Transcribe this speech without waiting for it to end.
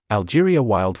Algeria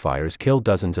wildfires kill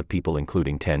dozens of people,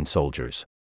 including 10 soldiers.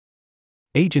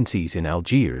 Agencies in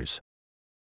Algiers.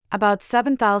 About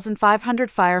 7,500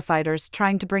 firefighters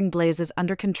trying to bring blazes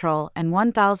under control and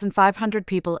 1,500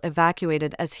 people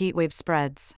evacuated as heatwave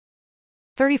spreads.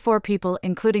 34 people,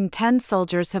 including 10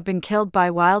 soldiers, have been killed by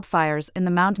wildfires in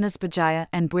the mountainous Bajaya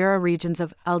and Bouira regions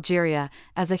of Algeria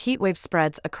as a heatwave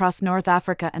spreads across North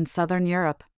Africa and southern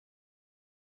Europe.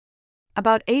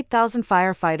 About 8,000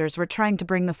 firefighters were trying to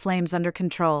bring the flames under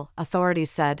control, authorities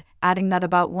said, adding that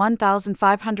about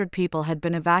 1,500 people had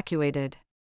been evacuated.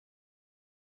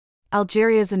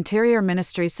 Algeria's Interior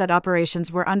Ministry said operations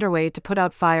were underway to put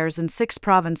out fires in 6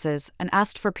 provinces and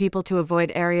asked for people to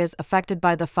avoid areas affected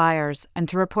by the fires and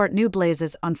to report new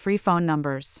blazes on free phone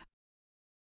numbers.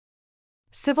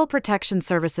 Civil protection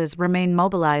services remain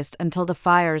mobilized until the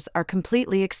fires are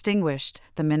completely extinguished,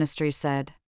 the ministry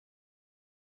said.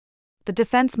 The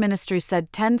Defense Ministry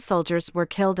said 10 soldiers were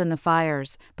killed in the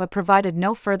fires, but provided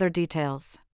no further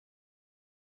details.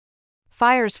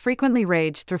 Fires frequently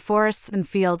rage through forests and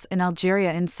fields in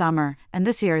Algeria in summer, and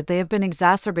this year they have been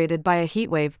exacerbated by a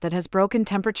heatwave that has broken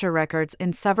temperature records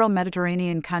in several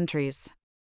Mediterranean countries.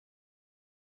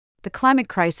 The climate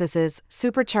crisis is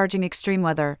supercharging extreme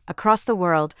weather across the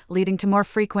world, leading to more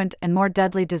frequent and more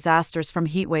deadly disasters, from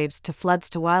heatwaves to floods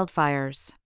to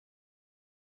wildfires.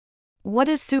 What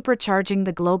is supercharging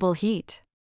the global heat?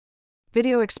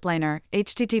 Video explainer,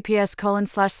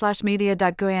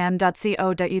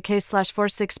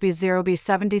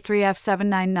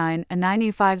 https://media.goam.co.uk/46b0b73f799 and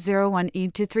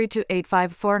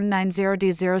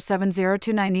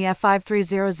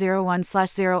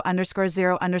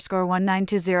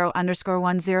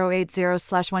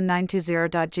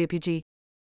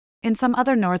In some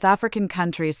other North African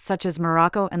countries such as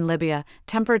Morocco and Libya,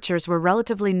 temperatures were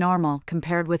relatively normal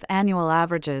compared with annual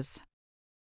averages.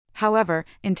 However,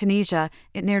 in Tunisia,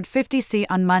 it neared 50 degrees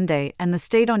on Monday, and the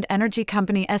state-owned energy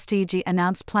company STG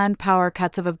announced planned power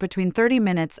cuts of between 30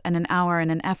 minutes and an hour in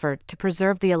an effort to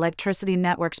preserve the electricity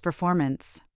network's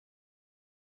performance.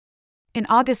 In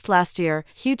August last year,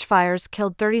 huge fires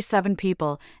killed 37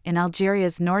 people in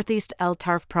Algeria's northeast El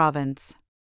Tarf province.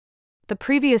 The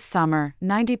previous summer,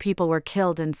 90 people were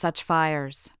killed in such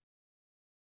fires.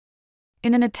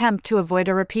 In an attempt to avoid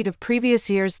a repeat of previous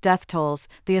year's death tolls,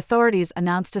 the authorities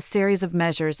announced a series of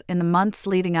measures in the months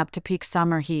leading up to peak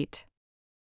summer heat.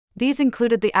 These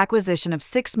included the acquisition of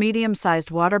 6 medium-sized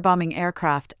waterbombing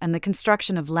aircraft and the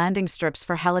construction of landing strips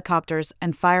for helicopters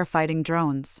and firefighting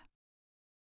drones.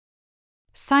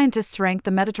 Scientists rank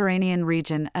the Mediterranean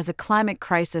region as a climate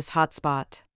crisis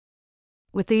hotspot,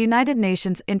 with the United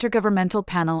Nations Intergovernmental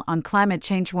Panel on Climate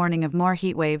Change warning of more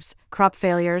heatwaves, crop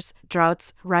failures,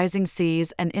 droughts, rising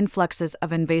seas, and influxes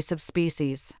of invasive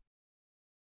species.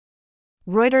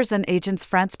 Reuters and Agence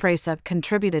France-Presse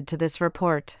contributed to this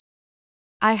report.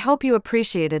 I hope you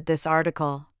appreciated this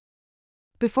article.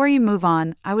 Before you move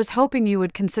on, I was hoping you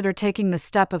would consider taking the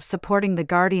step of supporting The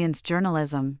Guardian's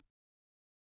journalism.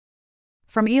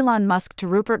 From Elon Musk to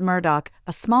Rupert Murdoch,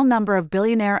 a small number of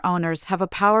billionaire owners have a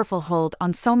powerful hold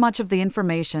on so much of the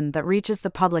information that reaches the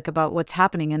public about what's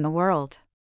happening in the world.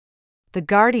 The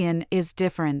Guardian is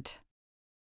different.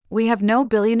 We have no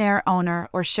billionaire owner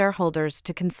or shareholders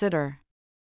to consider.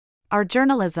 Our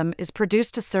journalism is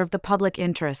produced to serve the public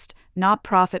interest, not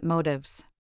profit motives.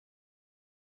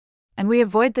 And we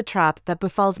avoid the trap that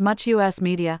befalls much U.S.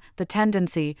 media, the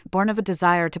tendency, born of a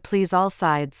desire to please all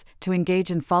sides, to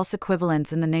engage in false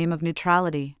equivalence in the name of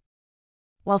neutrality.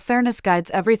 While fairness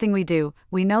guides everything we do,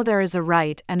 we know there is a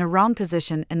right and a wrong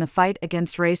position in the fight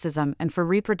against racism and for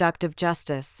reproductive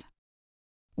justice.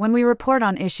 When we report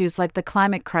on issues like the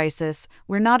climate crisis,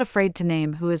 we're not afraid to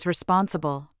name who is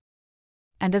responsible.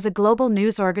 And as a global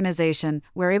news organization,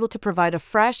 we're able to provide a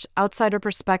fresh, outsider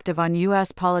perspective on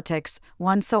U.S. politics,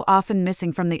 one so often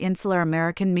missing from the insular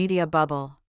American media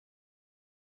bubble.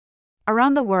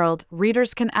 Around the world,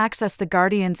 readers can access The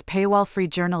Guardian's paywall-free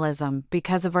journalism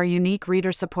because of our unique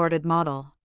reader-supported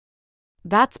model.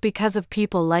 That's because of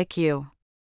people like you.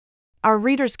 Our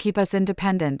readers keep us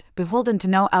independent, beholden to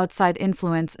no outside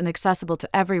influence, and accessible to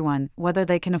everyone, whether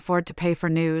they can afford to pay for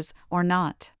news or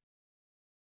not.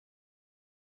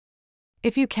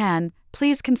 If you can,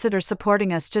 please consider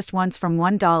supporting us just once from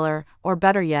 $1, or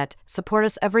better yet, support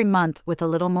us every month with a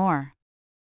little more.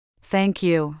 Thank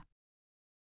you.